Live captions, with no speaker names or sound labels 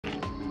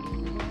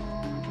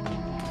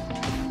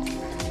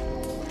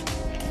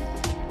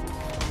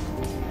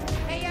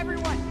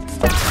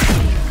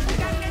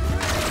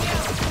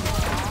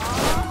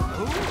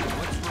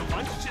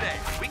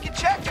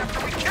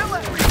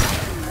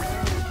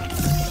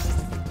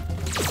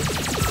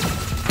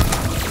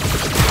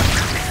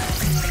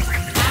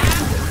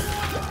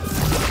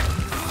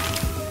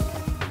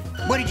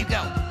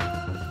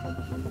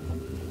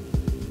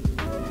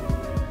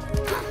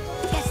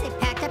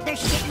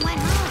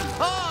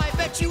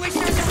you wish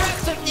there was a rep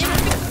to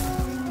intervene.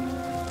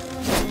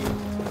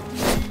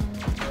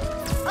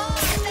 Oh,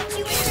 I bet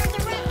you wish there was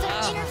a rep to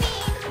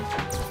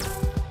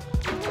intervene.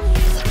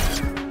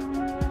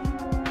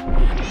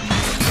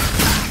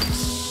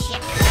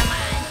 Shit, come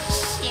on,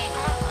 shit.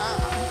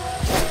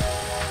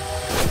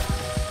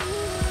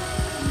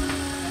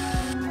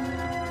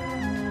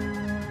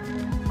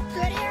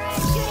 Good air at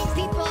shooting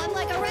people. I'm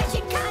like a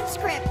Russian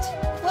conscript.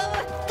 Well,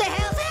 what the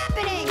hell's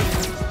happening?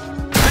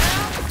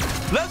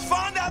 Let's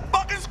find that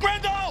fucking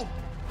Scrindle!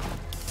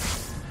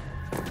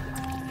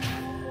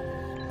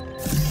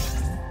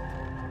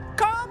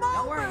 Come Don't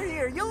over worry.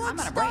 here. You look I'm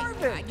on a break.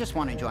 starving. I just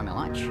want to enjoy my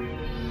lunch.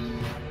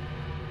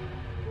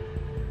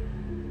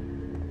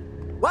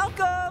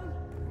 Welcome.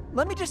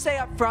 Let me just say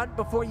up front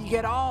before you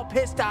get all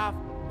pissed off,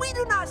 we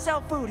do not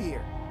sell food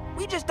here.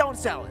 We just don't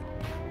sell it.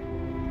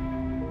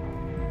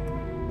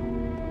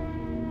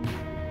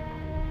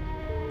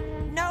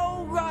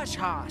 No rush,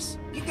 Haas.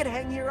 You can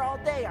hang here all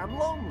day. I'm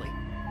lonely.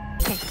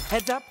 Hey,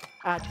 heads up.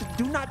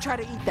 Do not try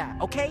to eat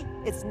that, okay?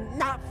 It's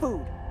not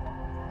food.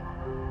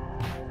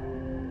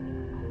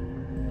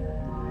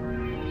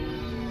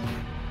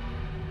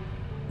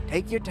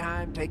 Take your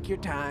time, take your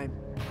time.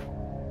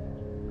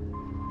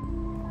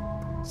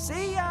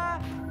 See ya!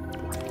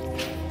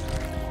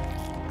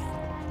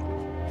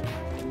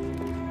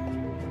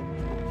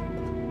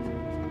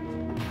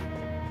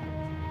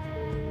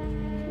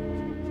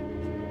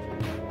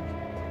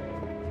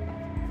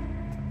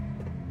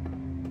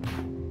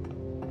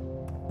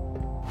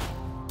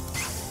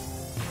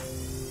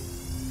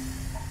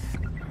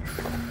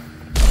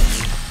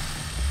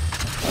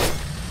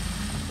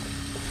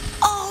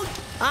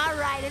 All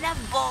right, enough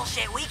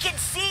bullshit. We can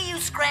see you,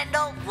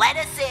 Scrindle. Let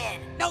us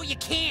in. No, you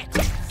can't.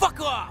 Fuck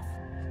off.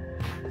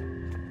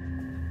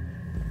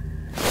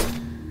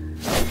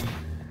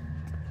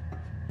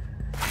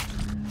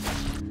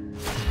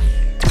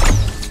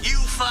 You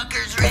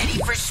fuckers ready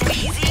for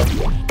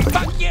Sweezy?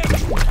 Fuck you.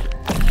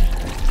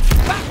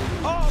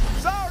 Oh,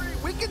 I'm sorry.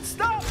 We can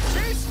stop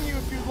chasing you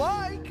if you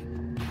like.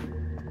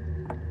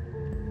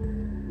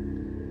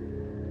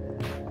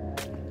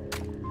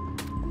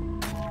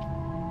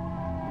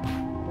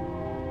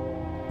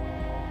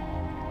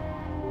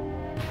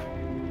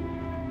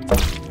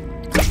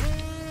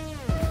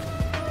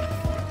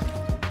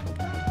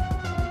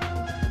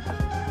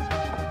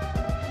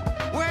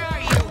 Where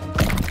are you?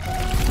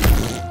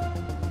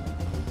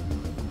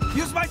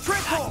 Use my trick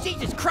Ah, hole.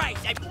 Jesus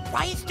Christ.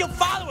 Why are you still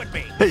following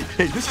me? Hey,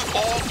 this is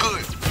all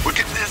good. We're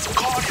getting in some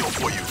cardio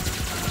for you.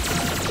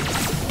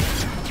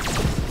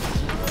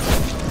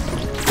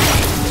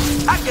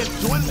 I guess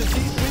joining the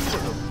G3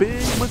 was a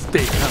big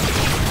mistake,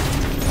 huh?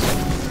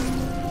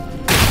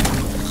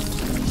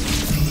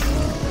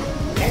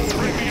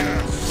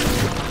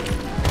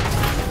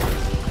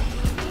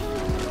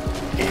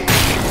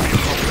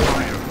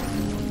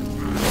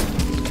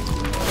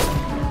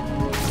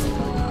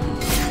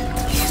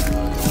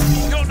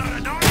 You're not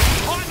a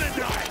knife. I'm a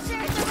knife.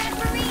 There's a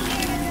referee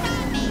here to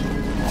stop me.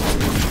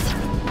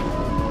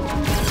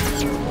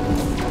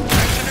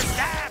 I'm gonna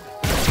stab.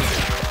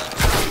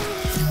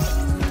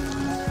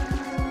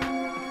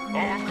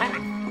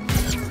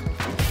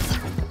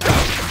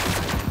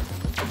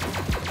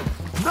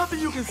 Nothing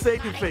you can say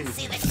can phase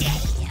See me. the day.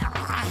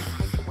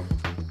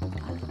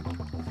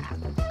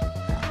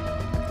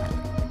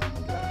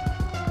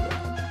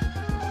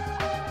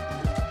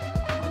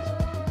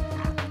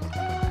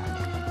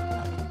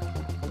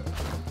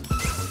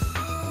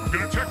 I'm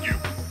gonna check you.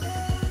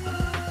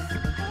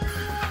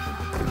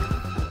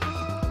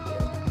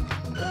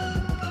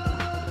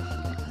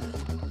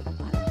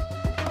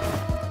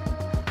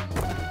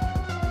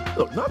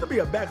 Look, not to be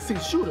a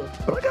backseat shooter,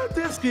 but I got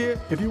this here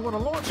if you want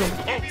to launch him.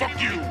 Oh,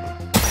 fuck you.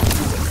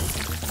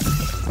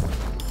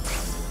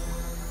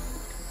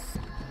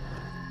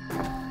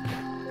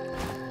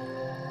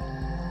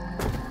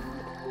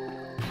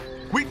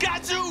 We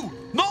got you.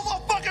 No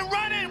more fucking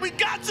running. We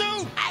got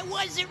you. I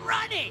wasn't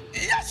running.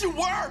 Yes, you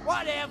were.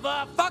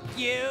 Whatever. Fuck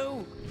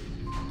you.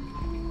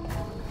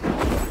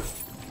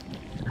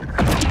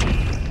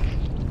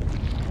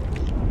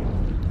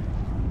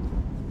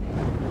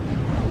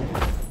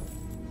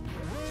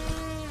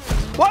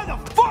 Why the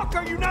fuck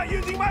are you not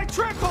using my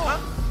trick hole?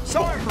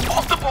 Sorry for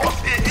Off the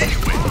boss here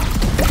anyway.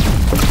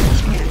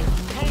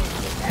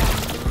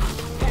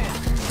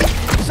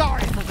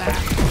 Sorry for that.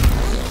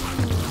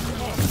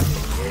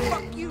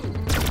 Fuck you.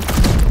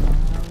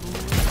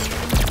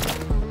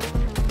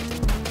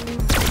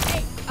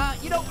 Hey,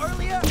 you know,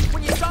 earlier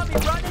when you saw me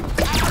running,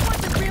 I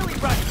wasn't really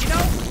running, you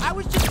know? I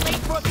was just late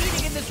for a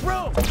meeting in this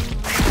room.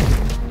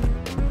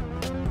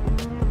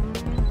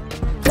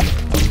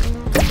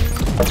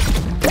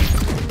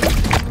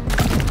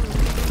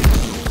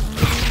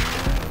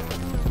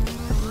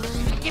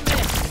 Give me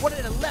this. One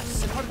of the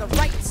lefts and one of the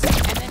rights,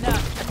 and then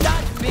a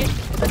dodge a bit,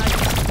 and then I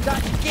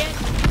dodge again,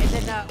 and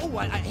then oh,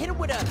 I hit him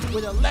with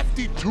a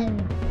lefty two,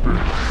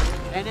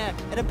 and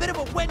a bit of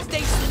a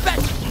Wednesday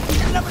special.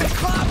 And I'm gonna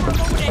clobber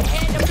him over the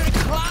head. I'm gonna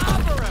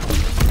clobber him.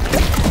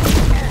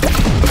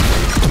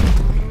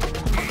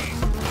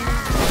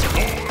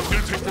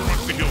 Let's get take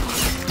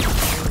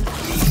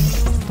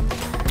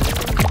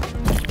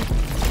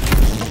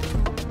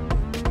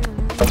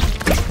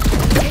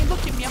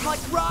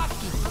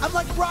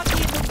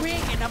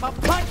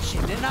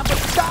and I'm a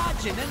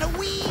dodging and a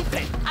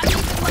weaving. I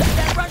even like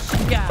that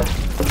Russian guy.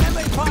 Remember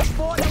in part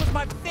 4? That was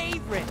my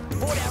favorite.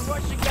 Boy, that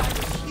Russian guy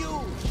was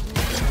huge.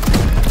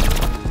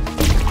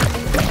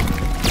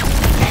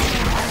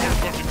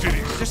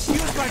 Just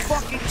use my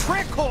fucking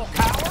trick hole,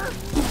 coward!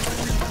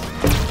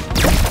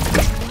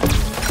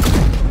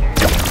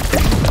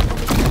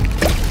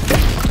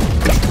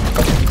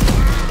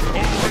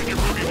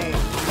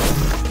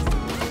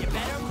 You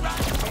better run.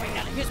 Alright,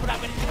 now here's what I'm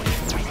gonna do.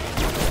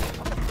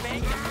 I'm gonna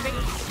bang your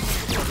face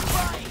with a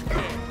frying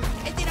pan.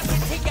 And then I'm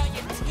gonna take out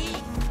your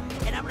teeth.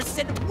 And I'm gonna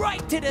send them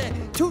right to the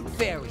tooth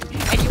fairy.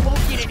 And you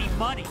won't get any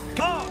money.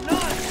 Oh,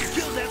 nice! You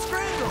killed that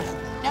Scrandle!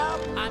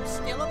 Nope, I'm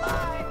still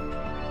alive.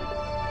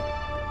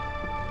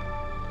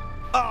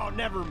 Oh,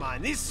 never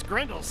mind. These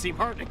Scrandles seem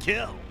hard to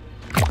kill.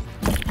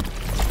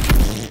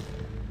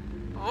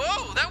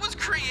 Whoa, that was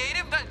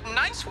creative.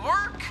 Nice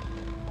work.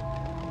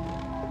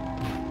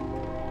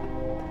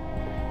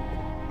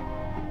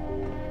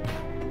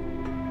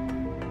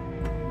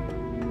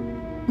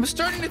 I'm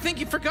starting to think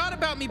you forgot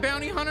about me,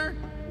 Bounty Hunter.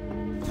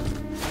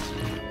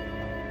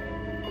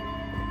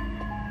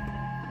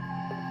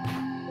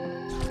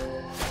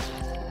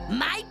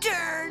 My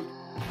turn.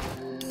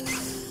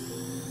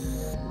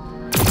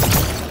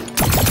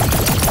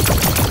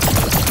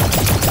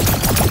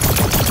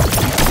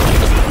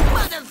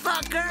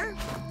 Motherfucker.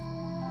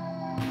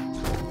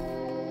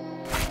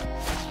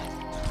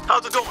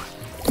 How's it going?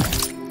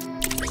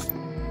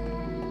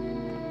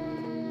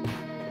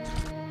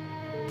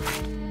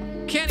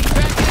 Kenny,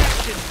 back in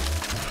action.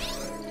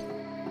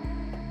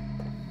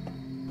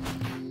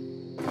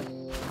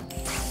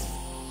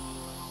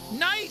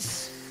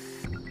 Nice.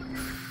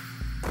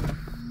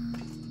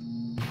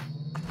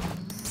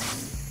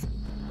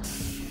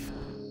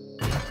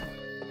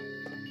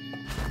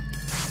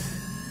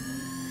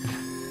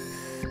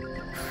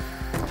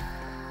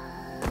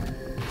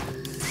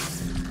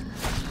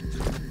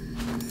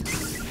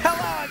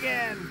 Hello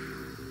again!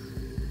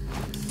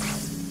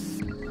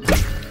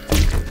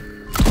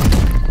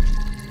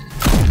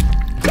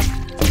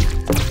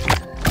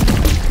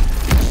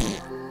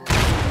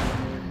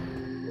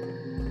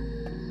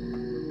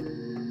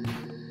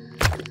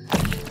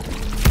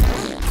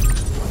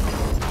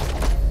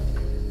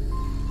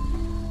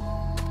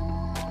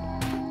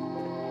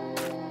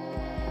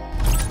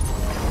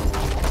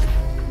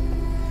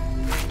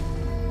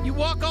 You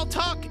walk, I'll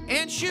talk,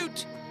 and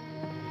shoot.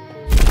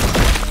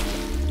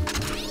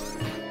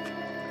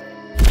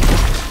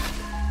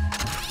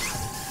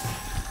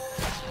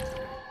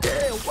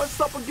 Yeah, what's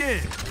up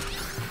again?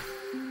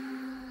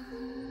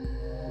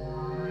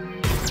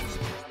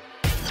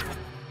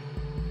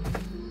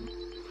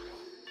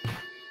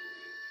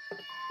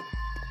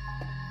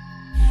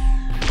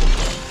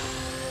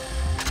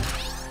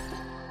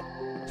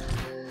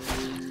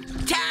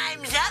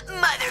 Time's up,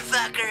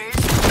 motherfuckers.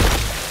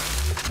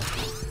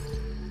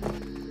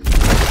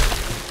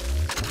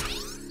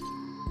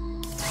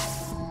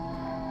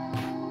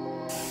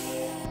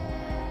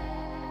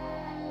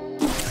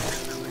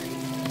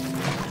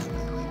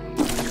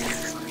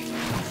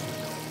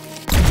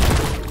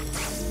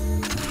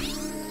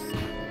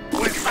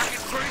 We're fucking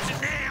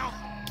cruising now.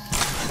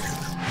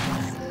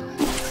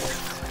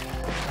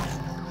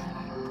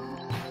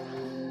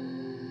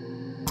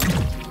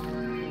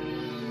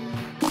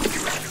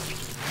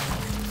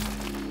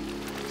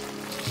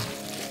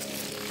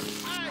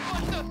 Hey,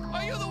 what the?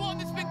 Are you the one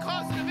that's been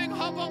causing a big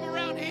hubbub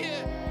around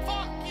here?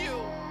 Fuck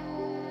you.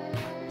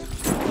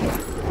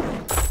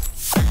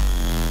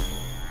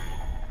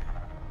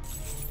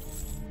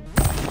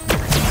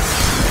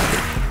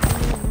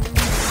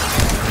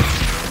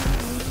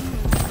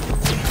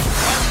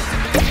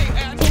 Hey,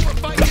 I know we're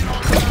fighting and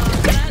all,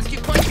 can I ask you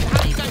a question?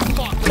 How do you guys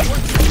fought?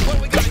 What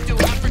do we gotta do?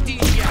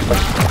 Aphrodisiac,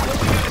 what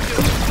do we gotta do?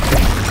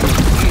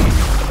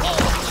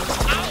 Oh,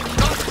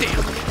 ouch,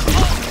 damn.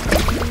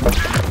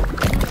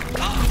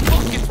 Oh,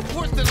 fuck, it's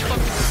worse than a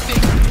fucking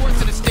stink. It's worse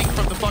than a stink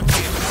from the fucking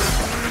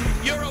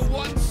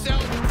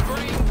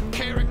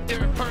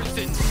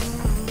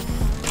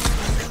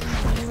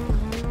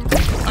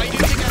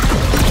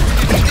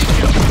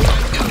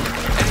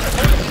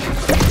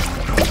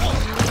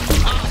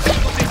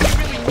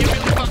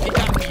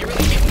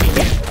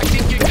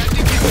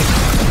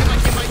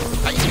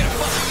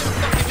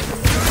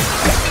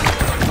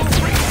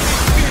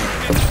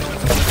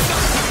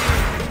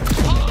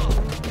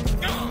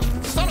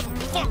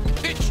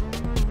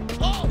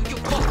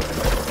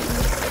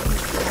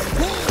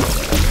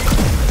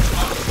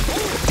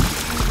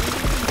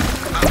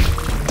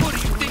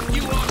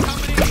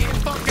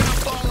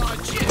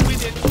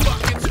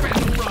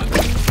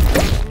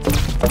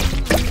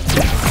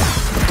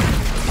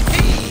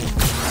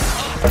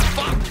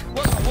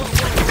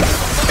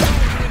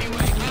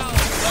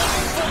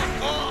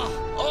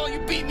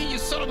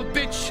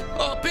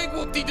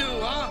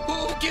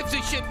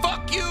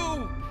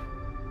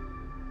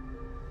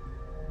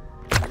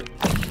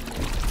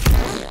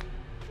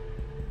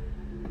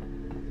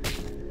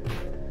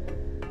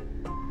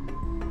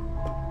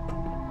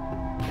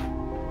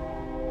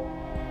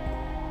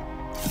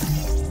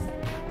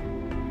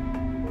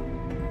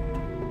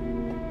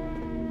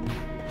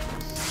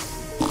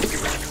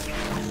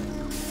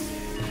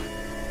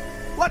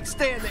Let's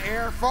stay in the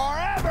air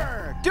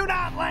forever! Do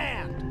not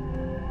land!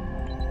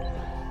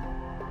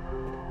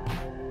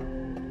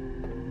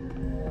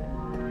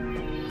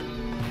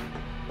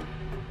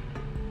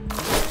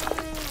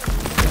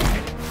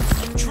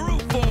 True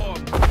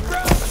form.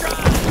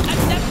 Rostron.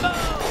 Assemble.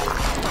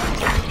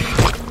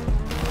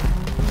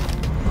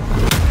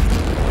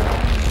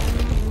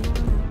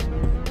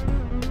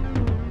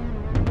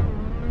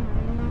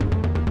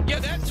 Yeah,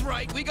 that's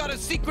right. We got a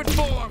secret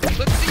form.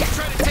 Let's see you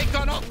try to take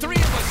on all three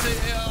of us,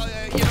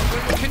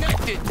 when we're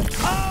connected.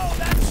 Oh,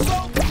 that's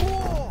so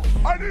cool!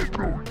 I didn't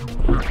know you could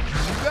do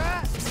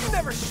that. You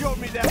never showed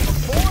me that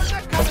before.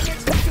 That kind of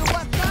makes me feel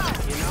left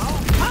out, you know?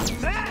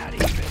 I'm mad,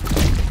 even.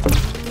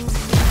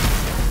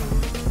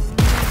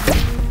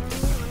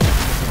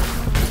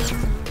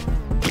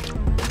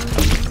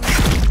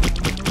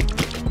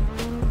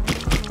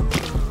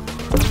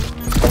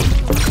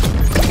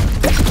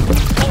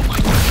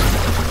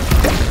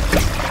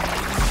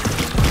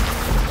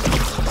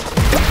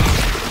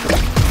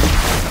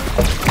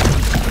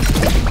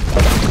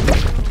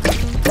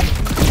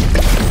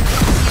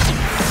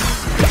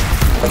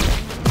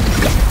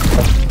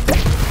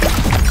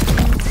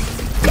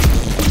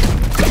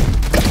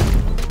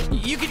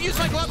 You can use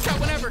my glove shot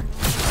whenever.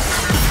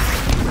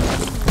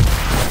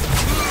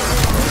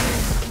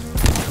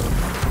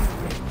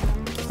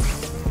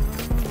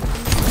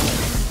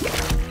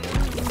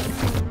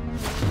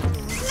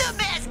 The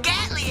best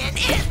Gatlian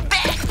is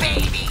back,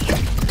 baby!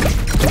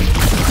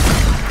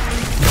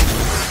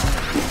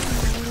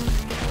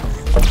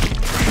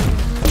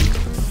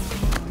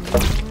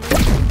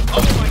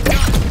 Oh my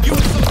god, you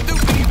were so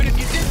stupid even if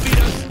you did beat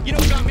us. You know,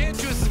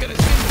 Garmantuous is gonna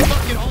send the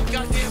fucking whole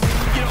goddamn,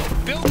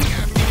 building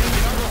after you,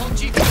 the whole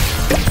G.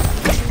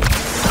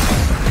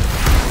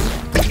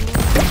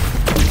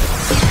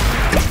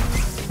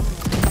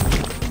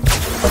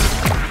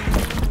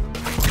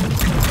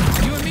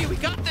 You and me, we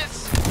got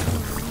this.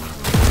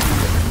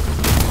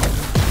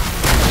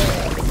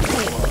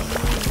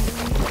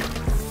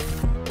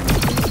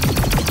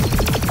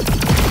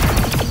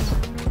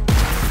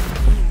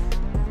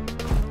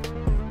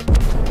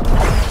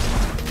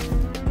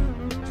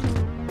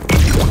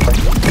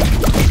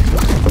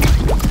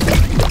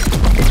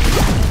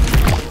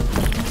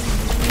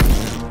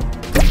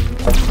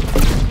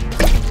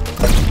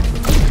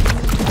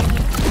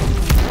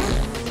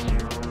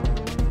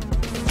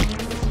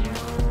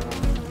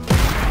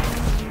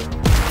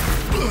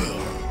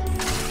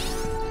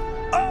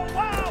 Oh,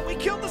 wow! We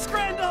killed the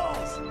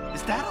Scrandals!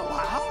 Is that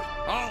allowed?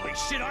 Holy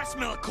shit, I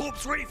smell a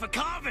corpse ready for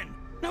carving.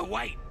 No,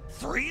 wait,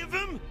 3 of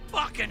them?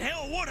 Fucking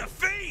hell, what a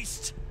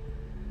feast!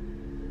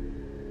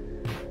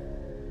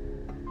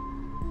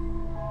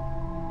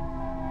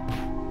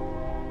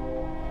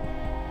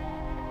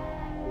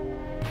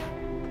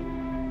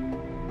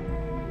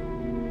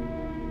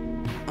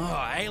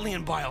 Oh,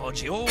 alien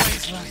biology,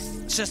 always,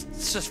 it's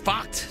just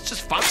fucked. It's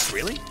just fucked,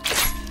 really.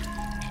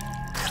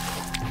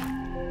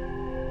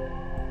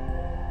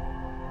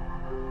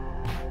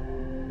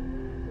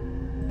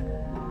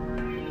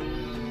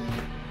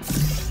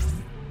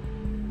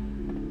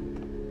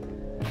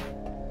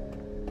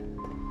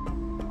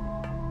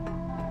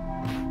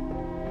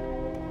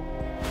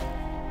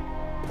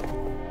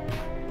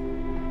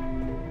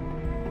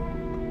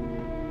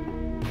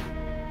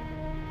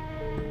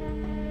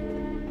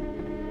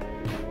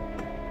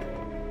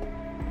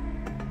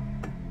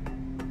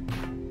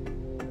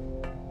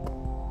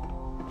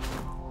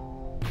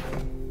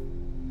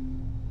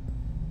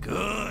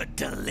 Good,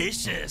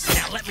 delicious.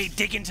 Now let me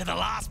dig into the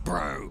last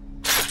bro.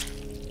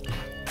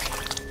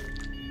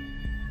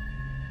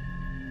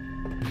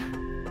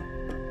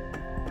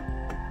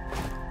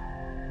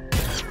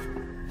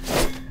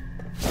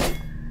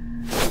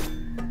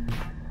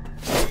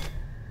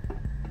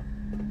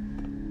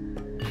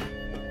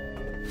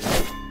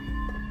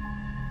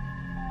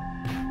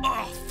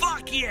 Oh,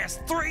 fuck yes!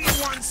 3 in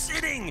one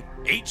sitting!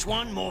 Each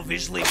one more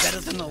visually better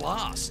than the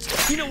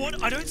last. You know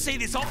what? I don't see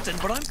this often,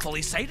 but I'm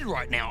fully sated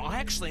right now. I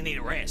actually need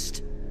a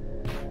rest.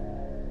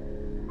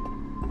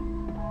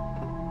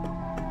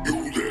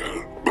 You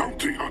there,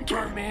 bounty hunter?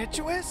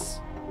 Garmantuous?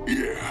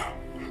 Yeah,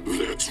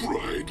 that's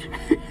right.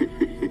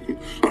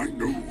 I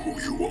know who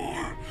you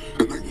are,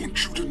 and I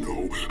want you to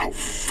know how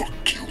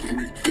fucked you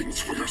made things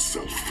for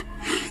yourself.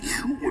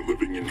 You were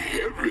living in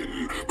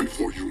heaven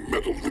before you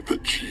meddled with the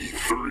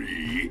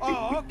G3.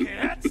 Oh, okay,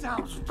 that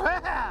sounds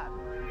bad.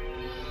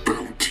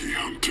 Bounty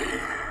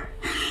hunter,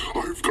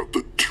 I've got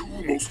the 2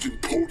 most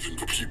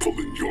important people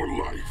in your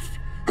life,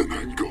 and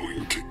I'm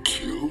going to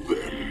kill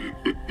them.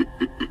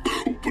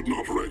 Oh, but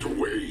not right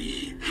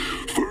away.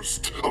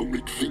 First, I'll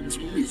make things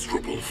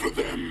miserable for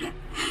them.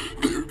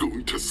 They're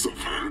going to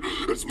suffer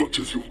as much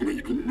as you've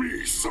made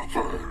me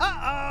suffer.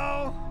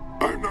 Uh-oh.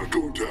 I'm not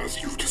going to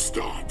ask you to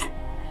stop.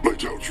 I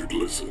doubt you'd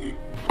listen.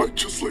 I'd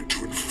just like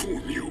to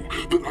inform you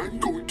that I'm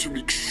going to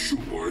make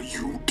sure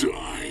you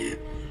die.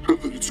 And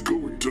that it's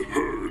going to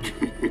hurt.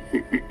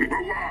 A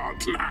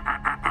lot.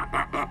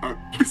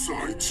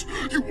 Besides,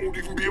 you won't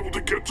even be able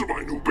to get to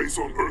my new base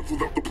on Earth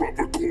without the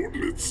proper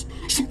coordinates.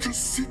 So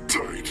just sit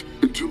tight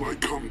until I I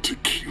come to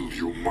kill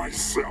you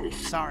myself.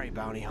 Sorry,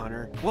 bounty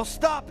hunter. We'll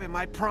stop him,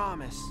 I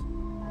promise.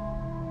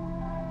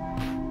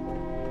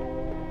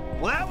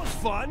 Well, that was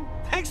fun.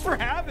 Thanks for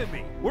having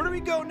me. Where do we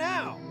go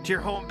now? To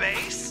your home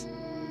base?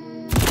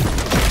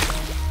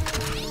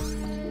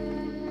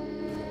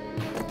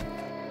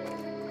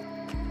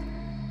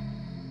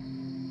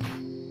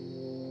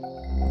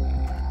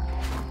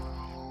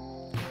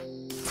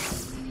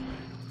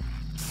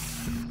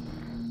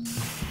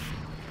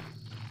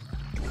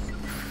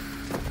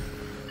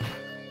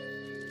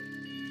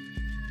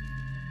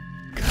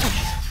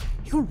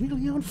 You're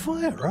really on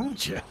fire,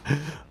 aren't you?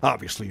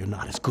 Obviously, you're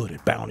not as good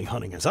at bounty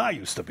hunting as I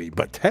used to be,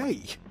 but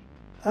hey,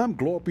 I'm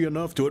glorpy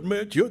enough to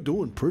admit you're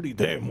doing pretty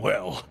damn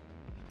well.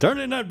 Turn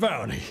in that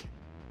bounty.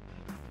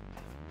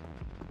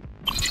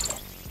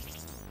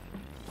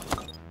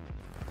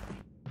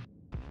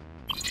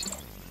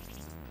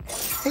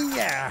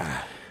 Hey,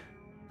 I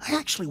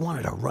actually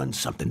wanted to run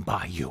something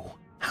by you.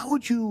 How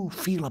would you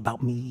feel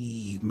about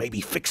me maybe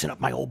fixing up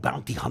my old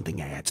bounty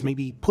hunting ads,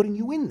 maybe putting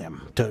you in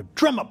them to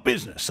drum up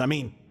business? I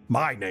mean,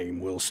 my name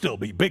will still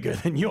be bigger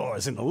than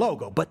yours in the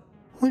logo, but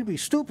we'd be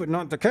stupid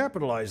not to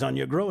capitalize on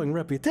your growing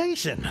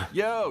reputation.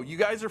 Yo, you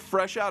guys are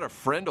fresh out of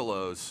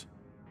Friendalos.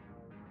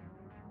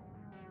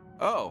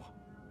 Oh,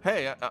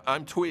 hey,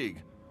 I'm Tweeg.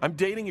 I'm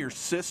dating your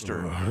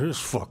sister. This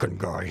fucking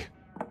guy.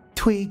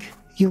 Tweeg,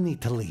 you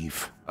need to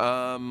leave.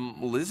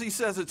 Lizzie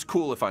says it's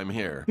cool if I'm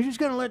here. You just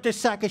gonna let this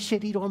sack of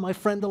shit eat all my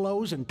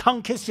friendalos and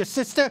tongue kiss your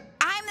sister?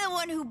 I'm the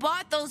one who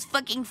bought those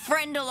fucking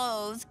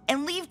friendalos.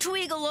 And leave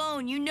Tweeg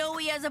alone. You know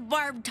he has a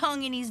barbed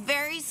tongue and he's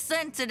very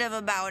sensitive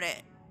about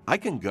it. I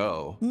can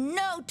go.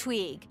 No,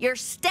 Tweeg. You're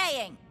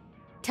staying.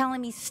 Tell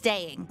him he's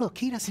staying. Look,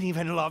 he doesn't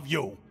even love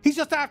you. He's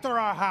just after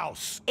our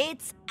house.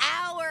 It's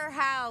our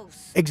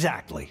house.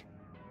 Exactly.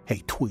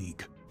 Hey,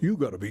 Tweeg, you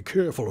gotta be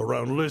careful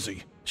around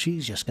Lizzie.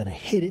 She's just gonna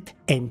hit it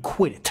and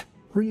quit it.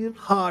 Real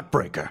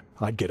heartbreaker.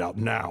 I'd get out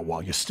now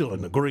while you're still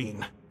in the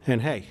green.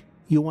 And hey,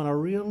 you want a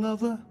real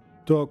lover?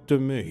 Talk to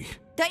me.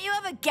 Don't you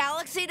have a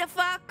galaxy to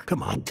fuck?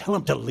 Come on, tell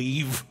him to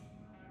leave.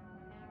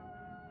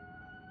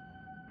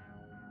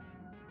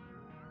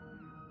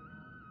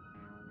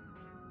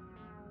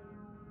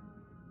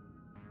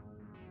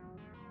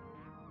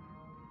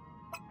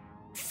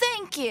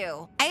 Thank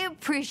you. I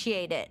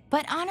appreciate it.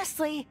 But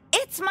honestly,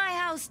 it's my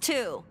house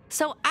too.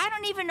 So I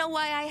don't even know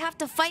why I have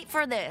to fight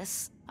for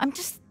this. I'm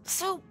just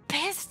so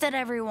pissed at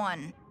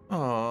everyone.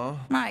 Aww.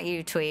 Not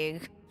you,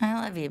 Tweeg. I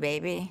love you,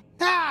 baby.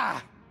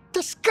 Ah!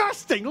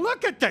 Disgusting!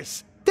 Look at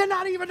this! They're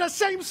not even the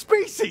same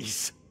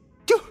species!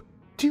 Do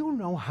you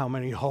know how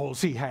many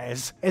holes he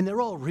has? And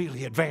they're all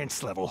really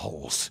advanced level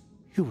holes.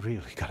 You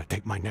really gotta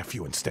take my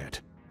nephew instead.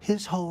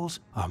 His holes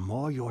are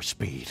more your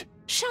speed.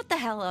 Shut the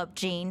hell up,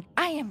 Gene.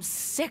 I am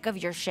sick of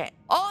your shit.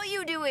 All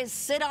you do is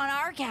sit on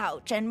our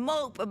couch and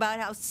mope about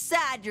how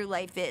sad your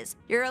life is.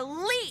 You're a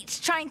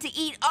leech trying to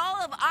eat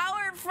all of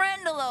our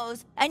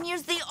friendalos and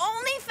use the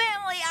only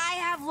family I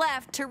have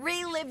left to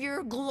relive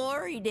your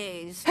glory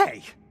days.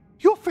 Hey,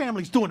 your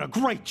family's doing a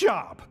great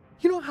job.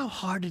 You know how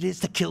hard it is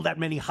to kill that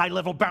many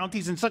high-level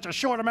bounties in such a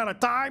short amount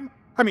of time?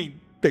 I mean,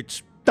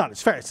 it's not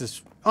as fast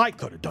as I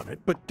could have done it,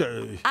 but,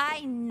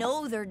 I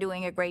know they're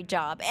doing a great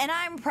job, and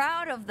I'm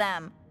proud of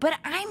them. But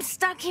I'm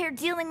stuck here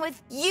dealing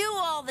with you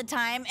all the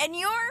time, and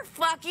you're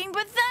fucking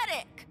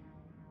pathetic.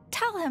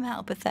 Tell him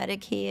how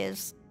pathetic he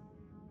is.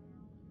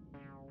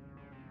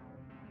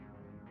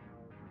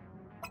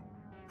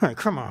 Hey,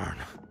 come on.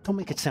 Don't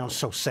make it sound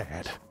so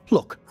sad.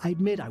 Look, I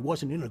admit I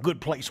wasn't in a good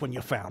place when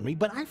you found me,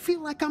 but I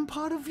feel like I'm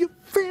part of your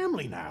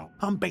family now.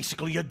 I'm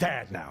basically your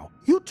dad now.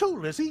 You too,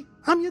 Lizzie.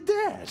 I'm your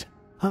dad.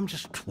 I'm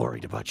just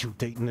worried about you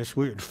dating this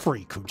weird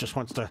freak who just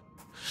wants to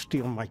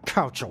steal my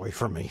couch away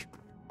from me.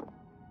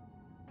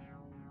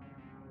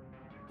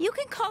 You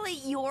can call it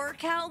your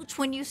couch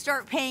when you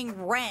start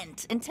paying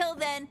rent. Until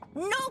then,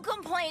 no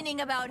complaining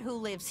about who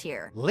lives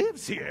here.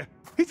 Lives here?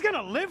 He's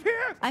gonna live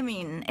here? I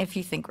mean, if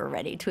you think we're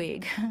ready,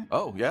 Tweeg.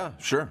 Oh, yeah,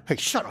 sure. Hey,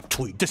 shut up,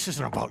 Tweeg. This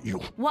isn't about you.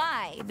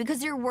 Why?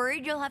 Because you're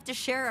worried you'll have to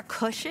share a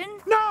cushion?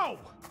 No!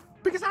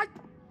 Because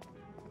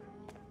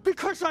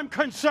I'm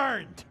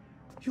concerned.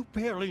 You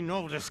barely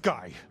know this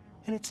guy,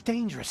 and it's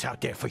dangerous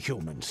out there for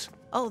humans.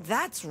 Oh,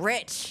 that's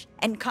rich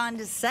and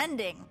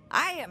condescending.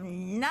 I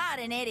am not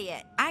an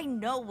idiot. I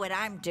know what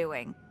I'm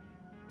doing.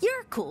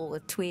 You're cool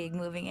with Tweeg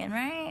moving in,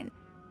 right?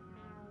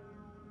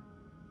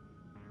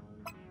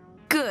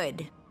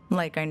 Good.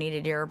 Like I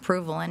needed your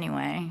approval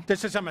anyway.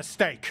 This is a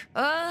mistake.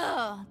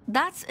 Ugh,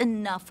 that's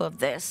enough of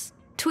this.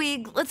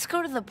 Tweeg, let's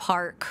go to the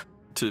park.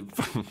 To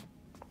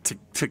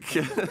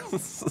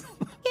kiss?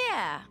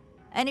 Yeah.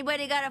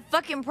 Anybody got a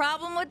fucking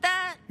problem with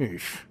that?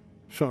 Eesh.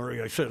 Sorry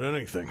I said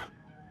anything.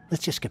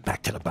 Let's just get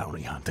back to the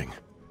bounty hunting.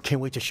 Can't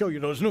wait to show you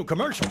those new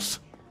commercials.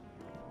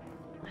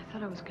 I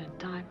thought I was gonna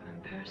die from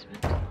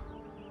embarrassment.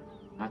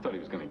 I thought he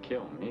was gonna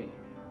kill me.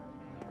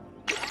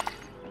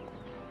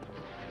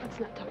 Let's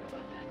not talk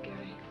about that,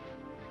 Gary.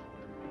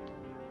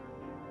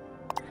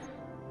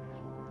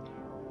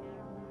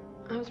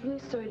 I was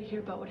really sorry to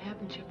hear about what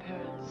happened to your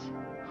parents.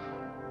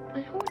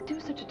 And who would do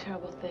such a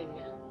terrible thing?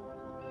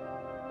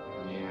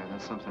 Yeah,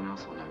 that's something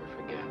else I'll never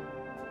forget.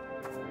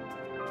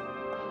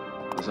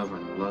 I was over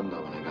in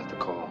Ludlow when I got the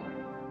call.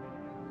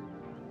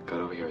 Got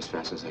over here as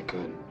fast as I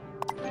could.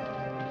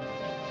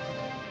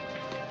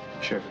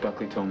 Sheriff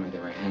Buckley told me they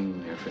were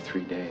hanging there for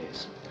 3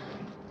 days.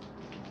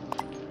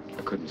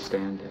 I couldn't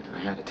stand it. I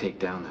had to take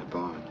down that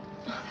barn.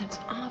 Oh, that's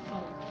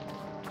awful.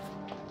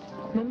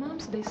 My mom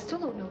said they still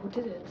don't know who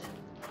did it.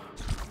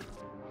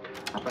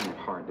 I find it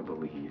hard to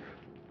believe.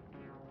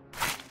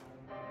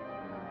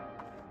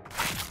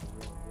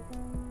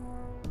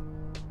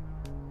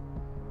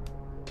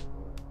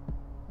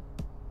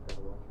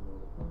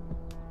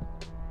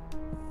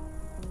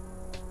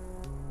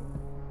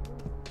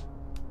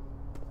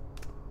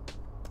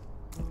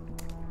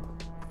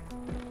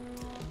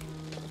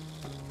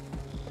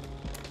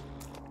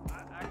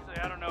 Actually,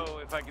 I don't know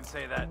if I can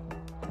say that.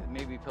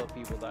 Maybe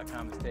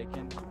pillpeople.com is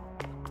taken.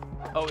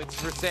 Oh, it's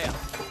for sale.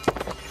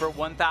 For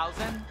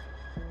 1,000?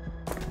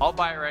 I'll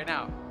buy it right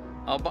now.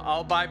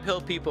 I'll buy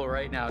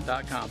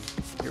pillpeople.com.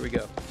 Here we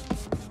go.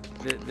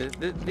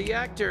 The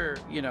actor,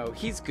 you know,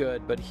 he's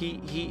good, but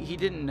he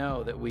didn't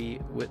know that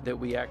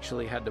we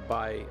actually had to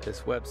buy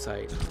this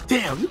website.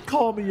 Damn, you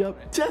called me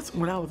up just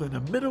when I was in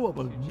the middle of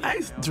a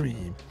nice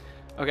dream.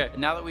 Okay,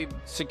 now that we've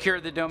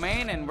secured the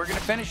domain and we're gonna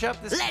finish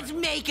up this. Let's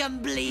make them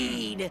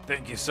bleed.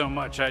 Thank you so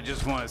much. I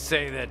just want to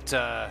say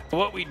that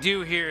what we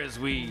do here is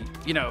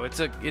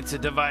it's a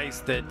device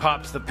that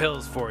pops the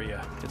pills for you.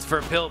 It's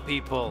for pill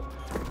people,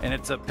 and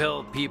it's a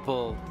pill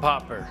people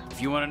popper.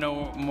 If you want to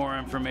know more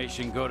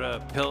information, go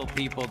to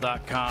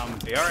pillpeople.com.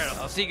 All right,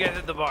 I'll see you guys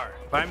at the bar.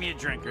 Buy me a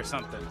drink or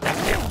something. That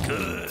feels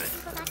good.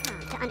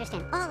 To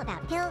understand all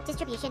about pill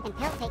distribution and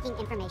pill taking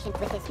information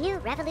with this new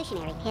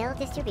revolutionary pill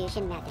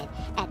distribution method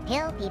at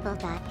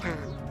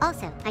pillpeople.com.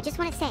 Also, I just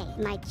want to say,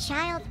 my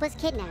child was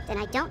kidnapped and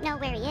I don't know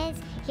where he is.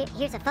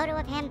 Here's a photo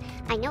of him.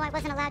 I know I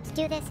wasn't allowed to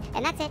do this,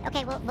 and that's it.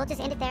 Okay, we'll just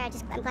end it there.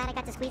 I'm glad I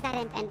got to squeeze that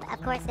in, and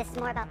of course, this is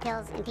more about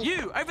pills and people.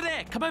 You, over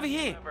there, come over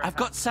here. I've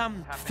got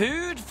some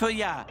food for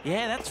ya.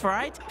 Yeah, that's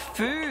right.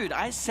 Food.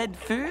 I said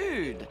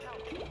food.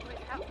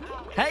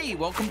 Hey,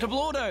 welcome to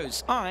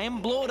Blordo's.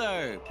 I'm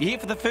Blordo. You here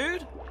for the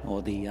food?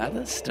 Or the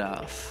other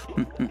stuff?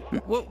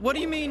 What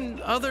do you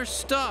mean, other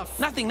stuff?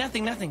 Nothing.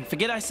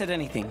 Forget I said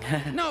anything.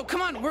 No,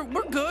 come on,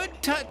 we're good.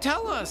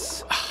 Tell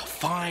us. Oh,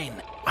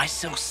 fine. I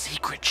sell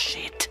secret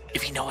shit,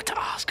 if you know what to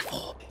ask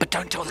for. But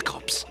don't tell the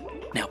cops.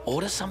 Now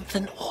order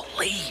something or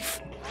leave.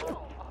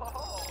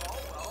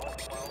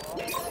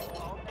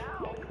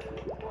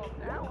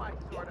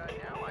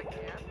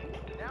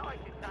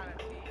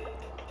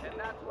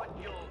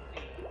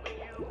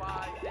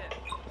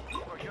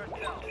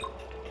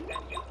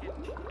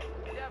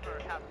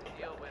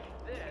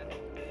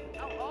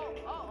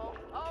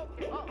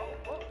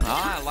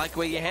 Ah, I like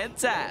where your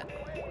head's at.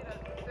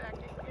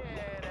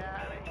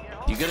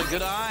 You got a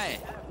good eye.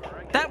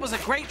 That was a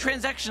great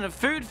transaction of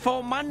food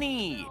for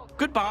money.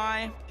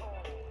 Goodbye.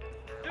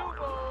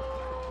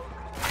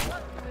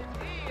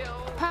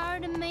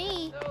 Pardon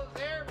me.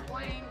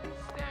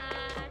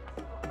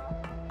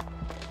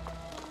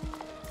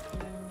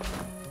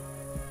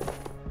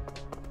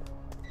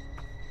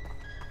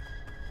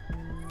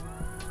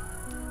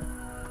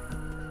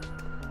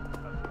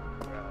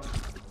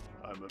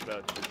 I'm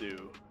about to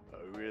do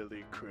a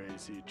really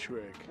crazy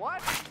trick.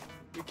 What?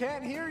 We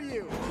can't hear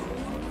you.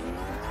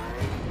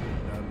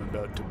 I'm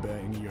about to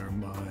bang your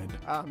mind.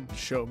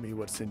 Show me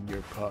what's in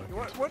your pocket.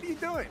 What are you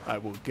doing? I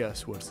will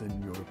guess what's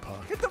in your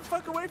pocket. Get the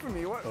fuck away from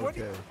me. What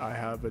Okay, I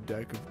have a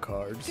deck of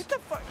cards. Get the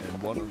fuck.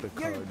 And one of the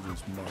cards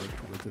is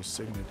marked with a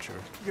signature.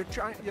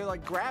 You're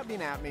like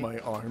grabbing at me. My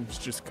arms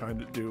just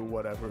kind of do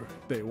whatever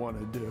they want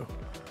to do.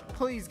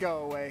 Please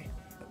go away.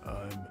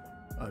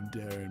 I'm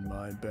Darren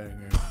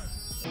Mindbanger.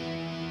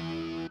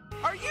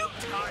 Are you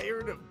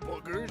tired of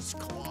boogers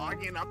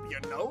clogging up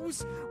your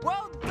nose?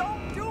 Well,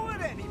 don't do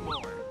it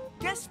anymore.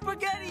 Get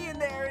spaghetti in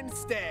there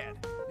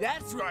instead.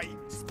 That's right,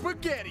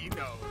 spaghetti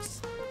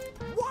nose.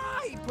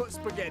 Why put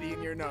spaghetti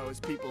in your nose,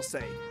 people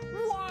say?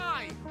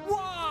 Why?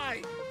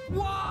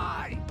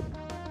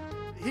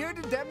 Here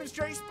to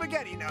demonstrate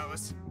spaghetti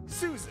nose,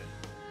 Susan.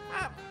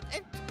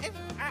 It's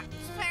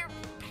very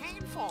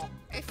painful.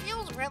 It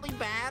feels really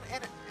bad,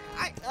 and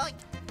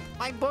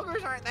my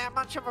boogers aren't that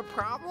much of a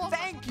problem.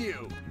 Thank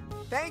you.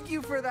 Thank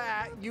you for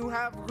that. You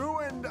have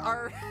ruined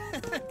our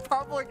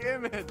public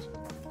image.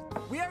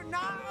 We are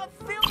not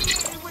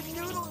affiliated with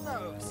Noodle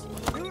Nose.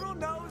 Noodle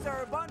Nose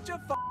are a bunch of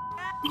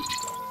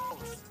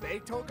assholes. They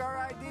took our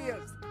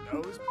ideas.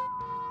 Nose.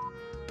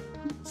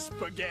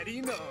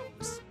 Spaghetti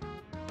Nose.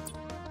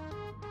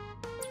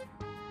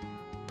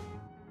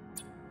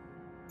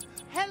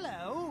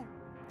 Hello.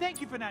 Thank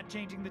you for not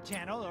changing the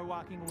channel or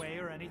walking away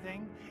or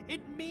anything.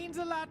 It means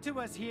a lot to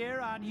us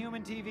here on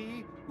Human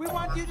TV. We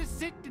want you to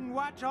sit and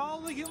watch all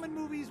the human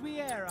movies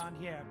we air on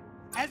here.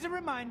 As a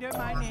reminder,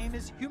 my name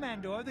is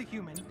Humandor the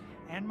Human,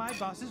 and my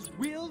bosses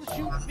will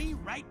shoot me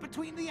right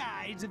between the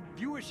eyes if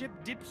viewership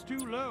dips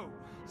too low.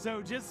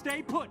 So just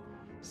stay put,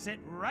 sit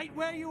right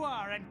where you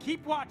are, and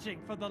keep watching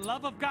for the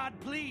love of God,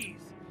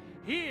 please.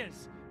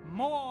 Here's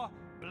more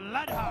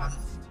Blood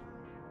Harvest.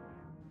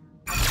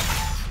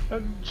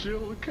 and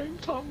Jill came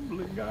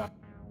tumbling out.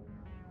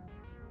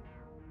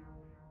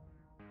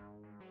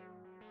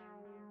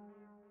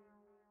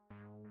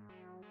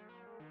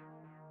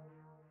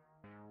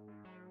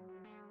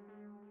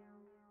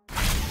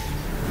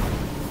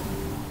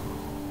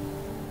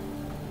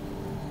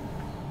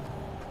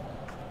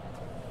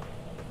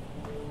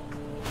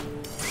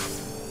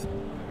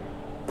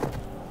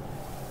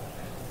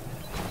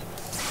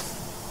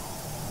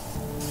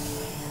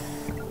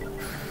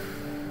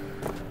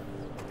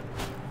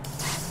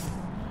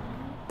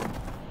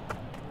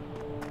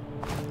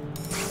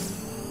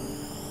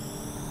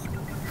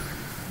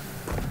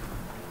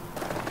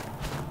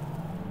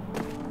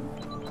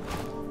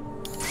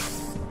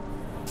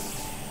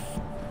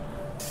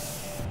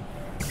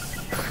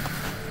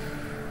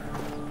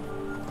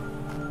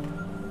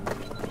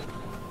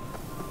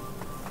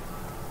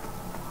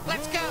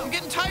 Let's go! I'm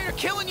getting tired of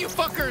killing you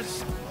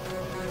fuckers!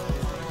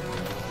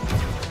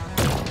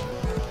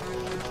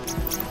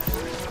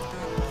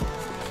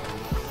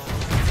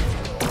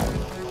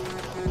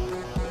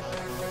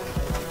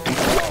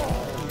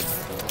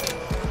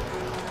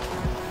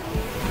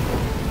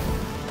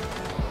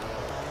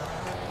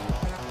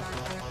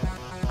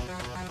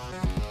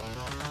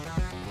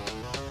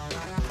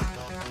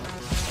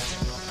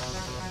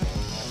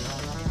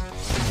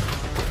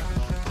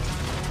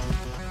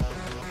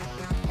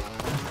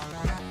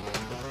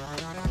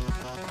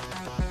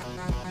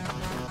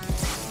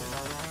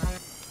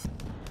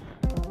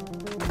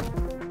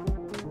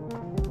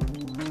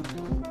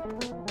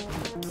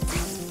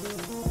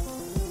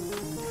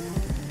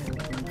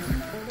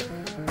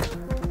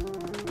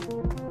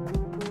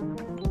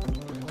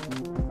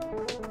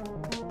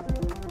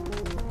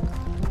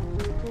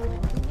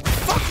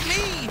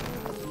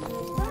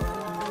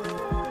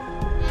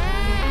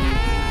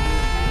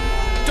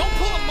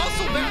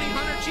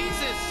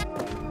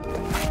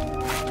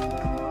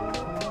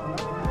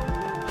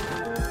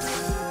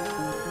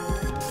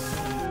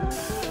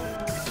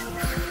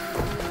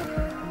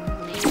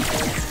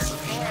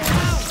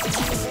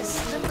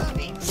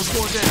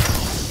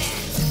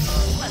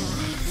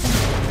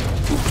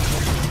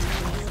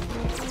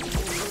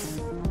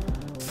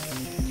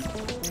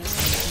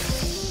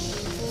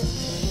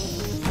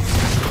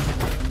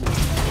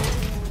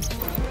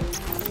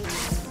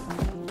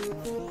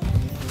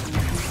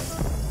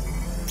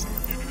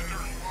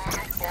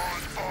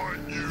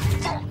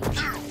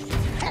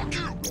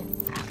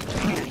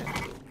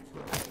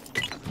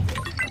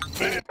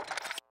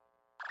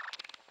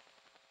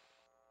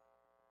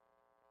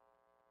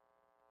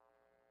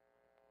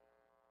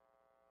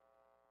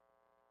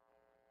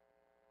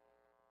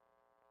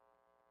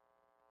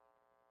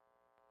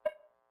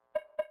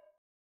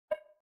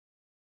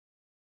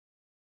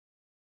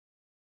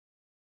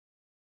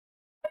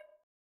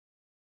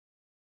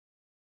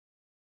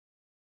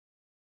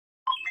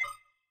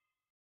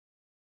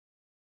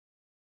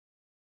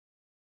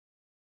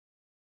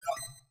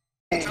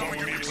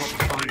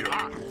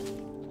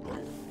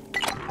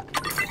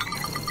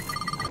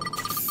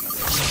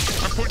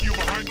 I put you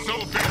behind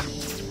cellophane.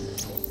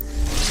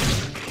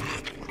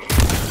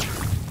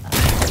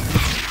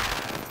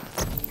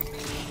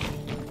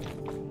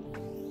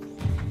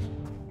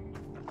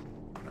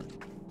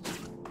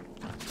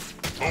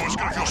 Oh, it's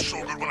gonna feel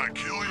so good when I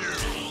kill you.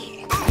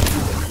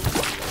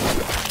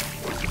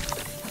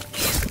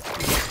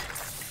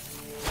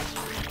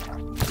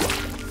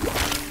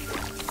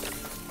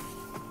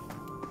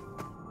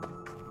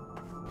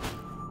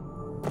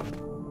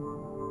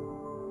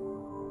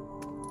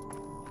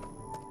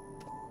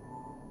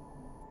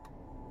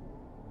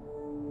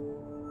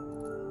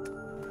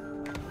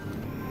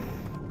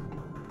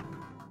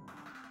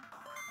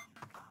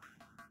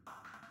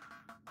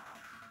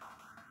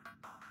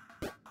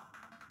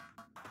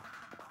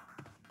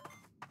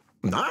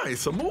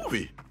 Nice, a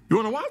movie. You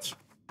wanna watch?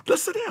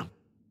 Let's sit down.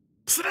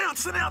 Sit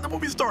down, the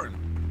movie's starting.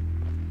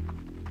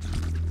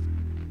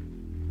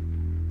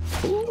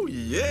 Oh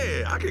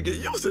yeah, I could get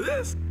used to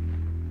this.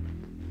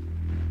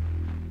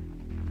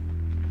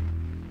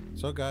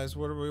 So guys,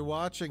 what are we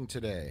watching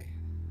today?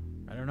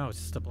 I don't know, it's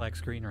just a black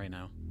screen right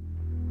now.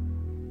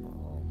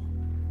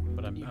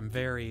 But I'm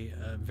very,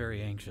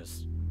 very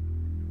anxious.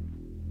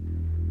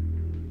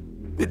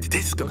 They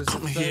just gonna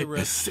come in here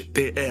and sit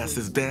their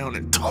asses down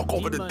and talk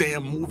over the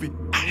damn movie.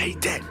 I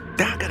hate that.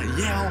 Now I gotta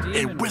yell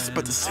and whisper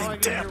at the same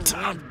damn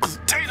time. Cause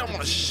they don't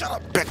wanna shut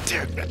up back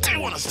there. They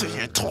wanna sit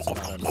here and talk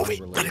over the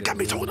movie. But they got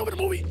me talking over the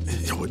movie.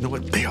 You know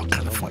what? They are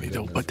kind of funny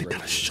though, but they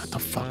gotta shut the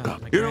fuck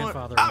up. You know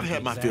what? I've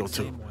had my feel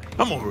too.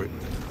 I'm over it.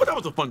 But that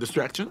was a fun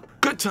distraction.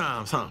 Good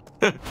times, huh?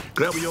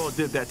 Glad we all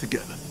did that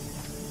together.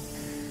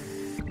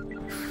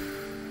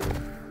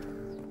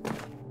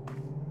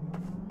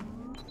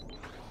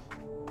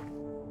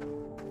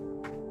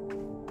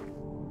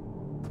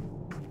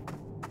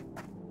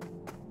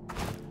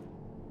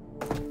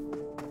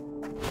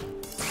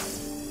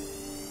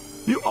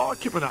 You are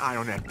keeping an eye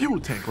on that fuel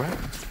tank, right?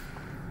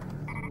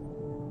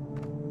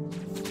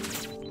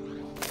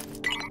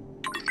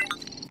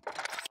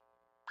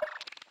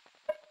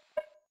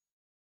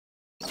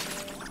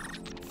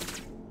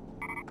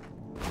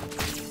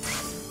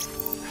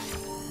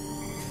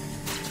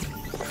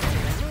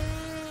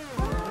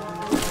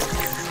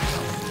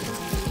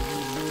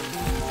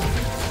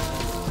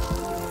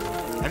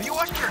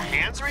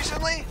 hands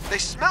recently? They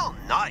smell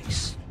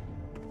nice.